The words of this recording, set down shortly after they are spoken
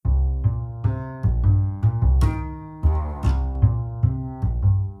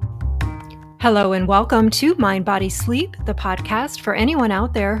Hello and welcome to Mind, Body, Sleep, the podcast for anyone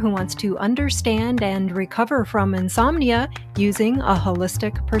out there who wants to understand and recover from insomnia using a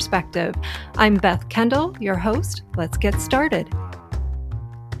holistic perspective. I'm Beth Kendall, your host. Let's get started.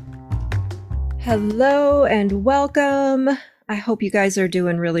 Hello and welcome. I hope you guys are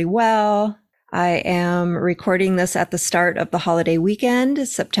doing really well. I am recording this at the start of the holiday weekend,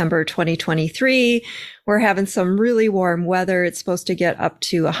 September 2023. We're having some really warm weather. It's supposed to get up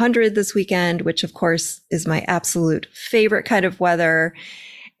to 100 this weekend, which of course is my absolute favorite kind of weather.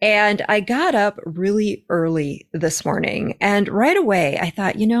 And I got up really early this morning and right away I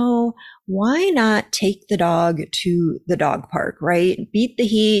thought, why not take the dog to the dog park, right? Beat the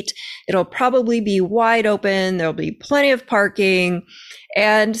heat. It'll probably be wide open. There'll be plenty of parking.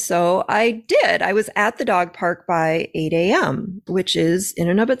 And so I did. I was at the dog park by 8 a.m., which is in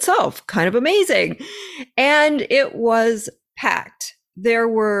and of itself kind of amazing. And it was packed. There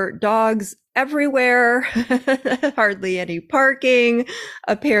were dogs everywhere, hardly any parking.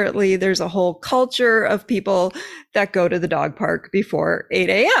 Apparently, there's a whole culture of people that go to the dog park before 8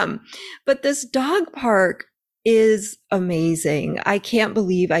 a.m. But this dog park is amazing. I can't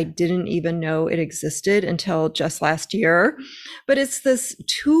believe I didn't even know it existed until just last year. But it's this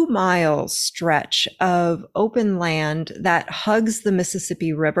 2-mile stretch of open land that hugs the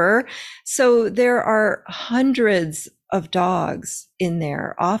Mississippi River. So there are hundreds of dogs in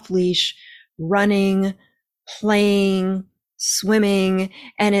there, off leash, running, playing, swimming,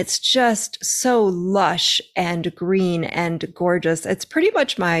 and it's just so lush and green and gorgeous. It's pretty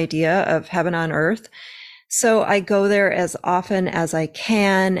much my idea of heaven on earth. So I go there as often as I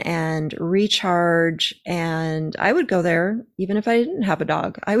can and recharge. And I would go there even if I didn't have a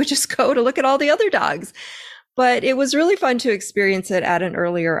dog. I would just go to look at all the other dogs. But it was really fun to experience it at an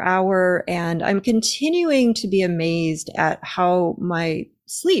earlier hour. And I'm continuing to be amazed at how my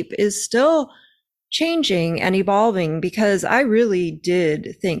sleep is still changing and evolving, because I really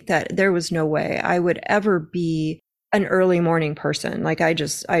did think that there was no way I would ever be an early morning person.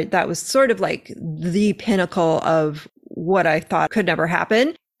 That was sort of like the pinnacle of what I thought could never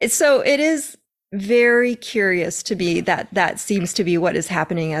happen. So it is very curious to me that seems to be what is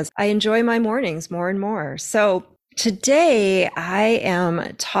happening as I enjoy my mornings more and more. So today I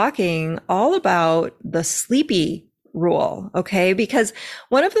am talking all about the sleepy rule, okay? Because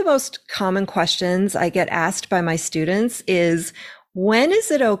one of the most common questions I get asked by my students is, when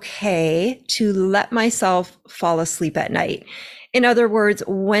is it okay to let myself fall asleep at night? In other words,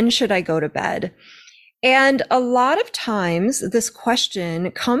 when should I go to bed? And a lot of times this question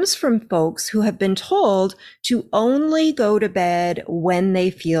comes from folks who have been told to only go to bed when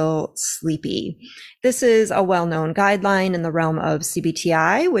they feel sleepy. This is a well-known guideline in the realm of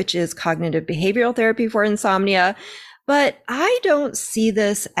CBTI, which is cognitive behavioral therapy for insomnia. But I don't see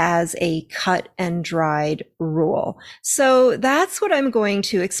this as a cut and dried rule. So that's what I'm going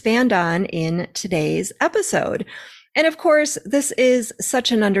to expand on in today's episode. And of course, this is such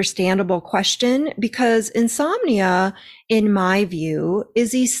an understandable question because insomnia, in my view,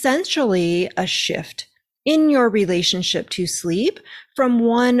 is essentially a shift in your relationship to sleep from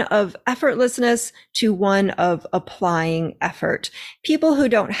one of effortlessness to one of applying effort. People who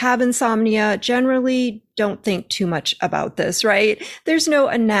don't have insomnia generally don't think too much about this, right? There's no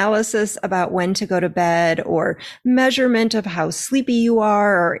analysis about when to go to bed or measurement of how sleepy you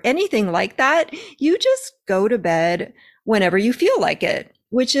are or anything like that. You just go to bed whenever you feel like it,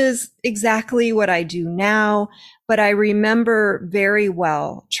 which is exactly what I do now. But I remember very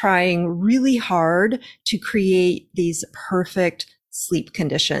well trying really hard to create these perfect sleep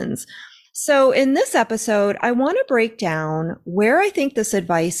conditions. So in this episode, I want to break down where I think this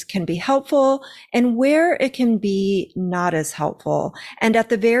advice can be helpful and where it can be not as helpful. And at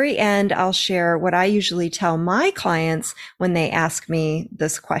the very end, I'll share what I usually tell my clients when they ask me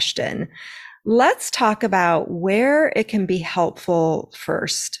this question. Let's talk about where it can be helpful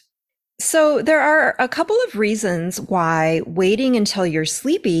first. So there are a couple of reasons why waiting until you're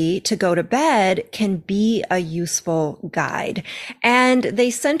sleepy to go to bed can be a useful guide. And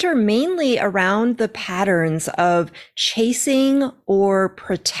they center mainly around the patterns of chasing or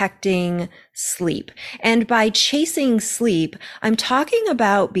protecting sleep. And by chasing sleep, I'm talking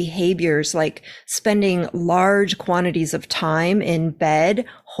about behaviors like spending large quantities of time in bed,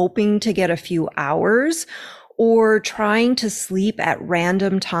 hoping to get a few hours, or trying to sleep at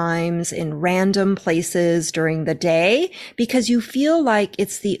random times in random places during the day because you feel like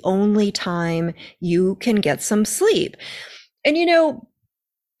it's the only time you can get some sleep. And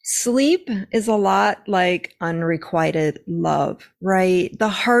sleep is a lot like unrequited love, right? The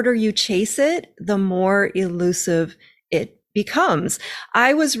harder you chase it, the more elusive it becomes.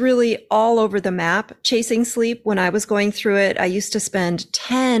 I was really all over the map chasing sleep when I was going through it. I used to spend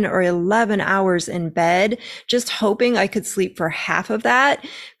 10 or 11 hours in bed just hoping I could sleep for half of that,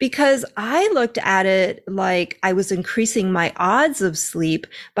 because I looked at it like I was increasing my odds of sleep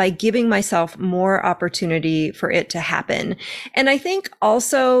by giving myself more opportunity for it to happen. And I think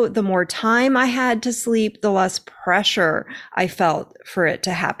also the more time I had to sleep, the less pressure I felt for it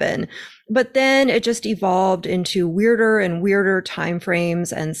to happen. But then it just evolved into weirder and weirder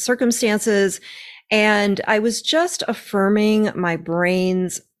timeframes and circumstances. And I was just affirming my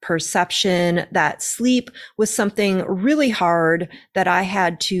brain's perception that sleep was something really hard that I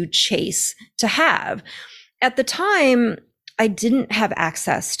had to chase to have. At the time, I didn't have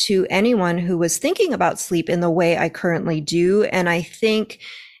access to anyone who was thinking about sleep in the way I currently do. And I think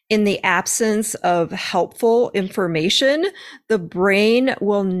in the absence of helpful information, the brain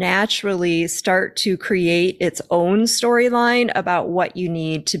will naturally start to create its own storyline about what you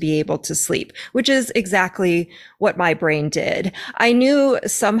need to be able to sleep, which is exactly what my brain did. I knew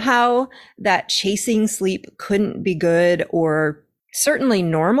somehow that chasing sleep couldn't be good or certainly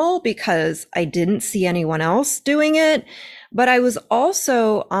normal because I didn't see anyone else doing it. But I was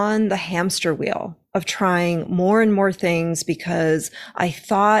also on the hamster wheel of trying more and more things because I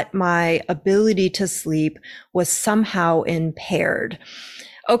thought my ability to sleep was somehow impaired.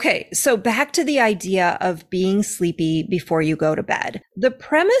 Okay, so back to the idea of being sleepy before you go to bed. The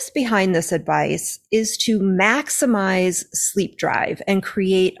premise behind this advice is to maximize sleep drive and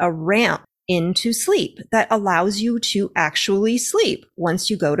create a ramp into sleep that allows you to actually sleep once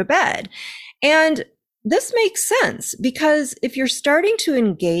you go to bed. And this makes sense because if you're starting to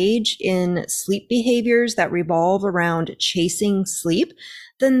engage in sleep behaviors that revolve around chasing sleep,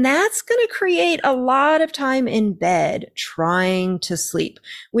 then that's going to create a lot of time in bed trying to sleep,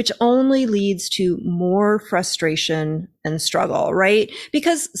 which only leads to more frustration and struggle, right?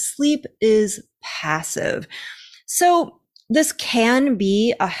 Because sleep is passive. So this can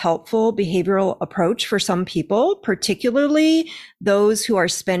be a helpful behavioral approach for some people, particularly those who are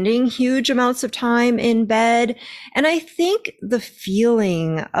spending huge amounts of time in bed. And I think the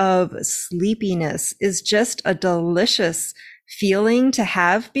feeling of sleepiness is just a delicious feeling to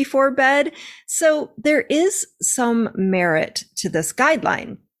have before bed. So there is some merit to this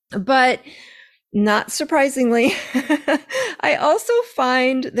guideline. But not surprisingly, I also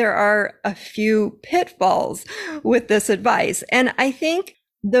find there are a few pitfalls with this advice. And I think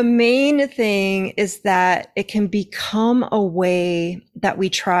the main thing is that it can become a way that we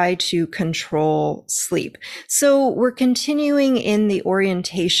try to control sleep. So we're continuing in the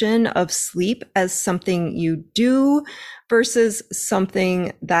orientation of sleep as something you do versus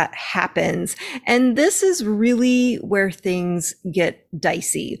something that happens. And this is really where things get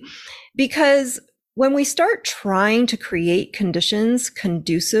dicey. Because when we start trying to create conditions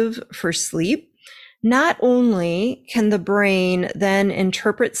conducive for sleep, not only can the brain then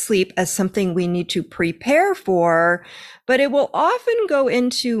interpret sleep as something we need to prepare for, but it will often go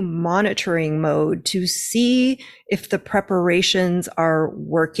into monitoring mode to see if the preparations are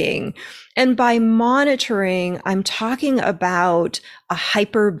working. And by monitoring, I'm talking about a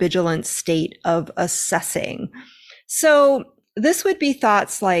hypervigilant state of assessing. So this would be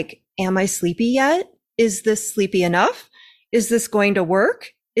thoughts like, am I sleepy yet? Is this sleepy enough? Is this going to work?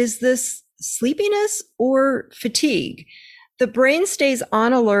 Is this sleepiness or fatigue? The brain stays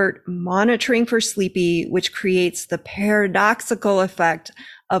on alert, monitoring for sleepy, which creates the paradoxical effect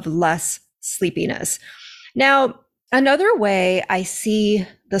of less sleepiness. Now, another way I see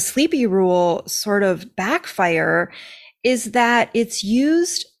the sleepy rule sort of backfire is that it's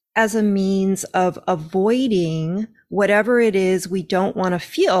used as a means of avoiding whatever it is we don't want to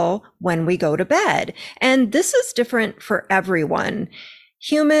feel when we go to bed. And this is different for everyone.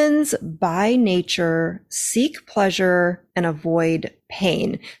 Humans by nature seek pleasure and avoid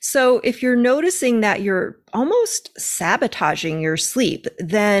pain. So if you're noticing that you're almost sabotaging your sleep,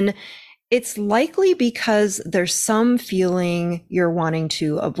 then it's likely because there's some feeling you're wanting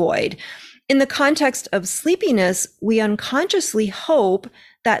to avoid. In the context of sleepiness, we unconsciously hope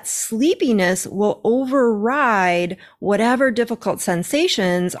that sleepiness will override whatever difficult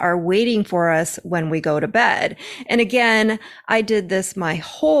sensations are waiting for us when we go to bed. And again, I did this my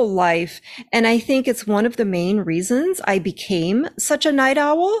whole life, and I think it's one of the main reasons I became such a night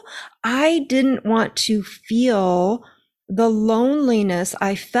owl. I didn't want to feel the loneliness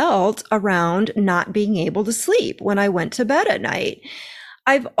I felt around not being able to sleep when I went to bed at night.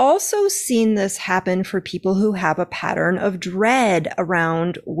 I've also seen this happen for people who have a pattern of dread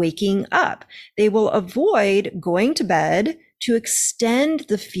around waking up. They will avoid going to bed to extend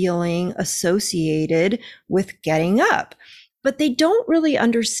the feeling associated with getting up. but they don't really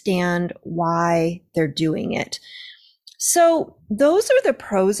understand why they're doing it. So those are the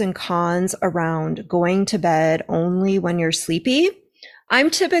pros and cons around going to bed only when you're sleepy. I'm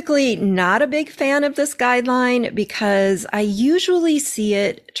typically not a big fan of this guideline because I usually see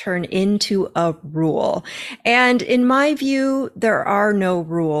it turn into a rule. And in my view, there are no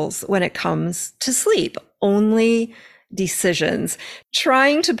rules when it comes to sleep, only decisions.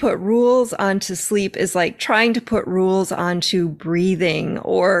 Trying to put rules onto sleep is like trying to put rules onto breathing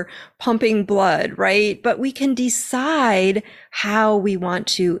or pumping blood, right? But we can decide how we want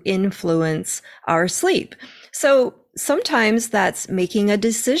to influence our sleep. So sometimes that's making a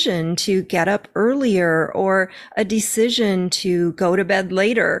decision to get up earlier or a decision to go to bed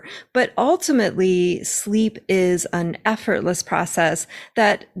later. But ultimately, sleep is an effortless process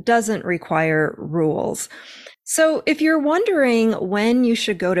that doesn't require rules. So if you're wondering when you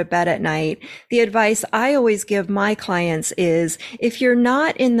should go to bed at night, the advice I always give my clients is if you're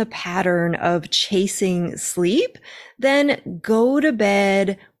not in the pattern of chasing sleep, then go to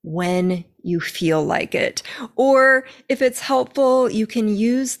bed when you feel like it. Or if it's helpful, you can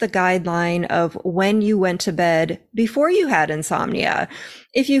use the guideline of when you went to bed before you had insomnia.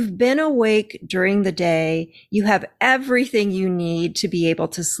 If you've been awake during the day, you have everything you need to be able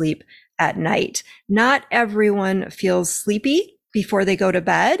to sleep at night. Not everyone feels sleepy before they go to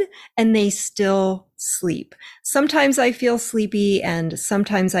bed and they still sleep. Sometimes I feel sleepy and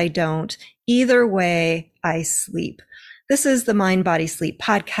sometimes I don't. Either way, I sleep. This is the Mind, Body, Sleep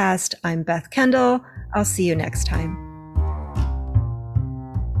podcast. I'm Beth Kendall. I'll see you next time.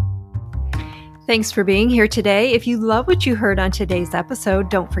 Thanks for being here today. If you love what you heard on today's episode,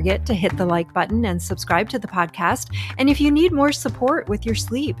 don't forget to hit the like button and subscribe to the podcast. And if you need more support with your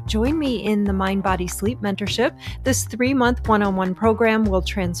sleep, join me in the Mind, Body, Sleep Mentorship. This 3-month one-on-one program will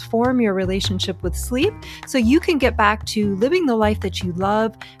transform your relationship with sleep so you can get back to living the life that you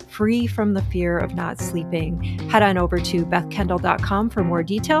love, free from the fear of not sleeping. Head on over to bethkendall.com for more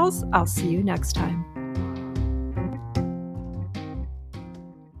details. I'll see you next time.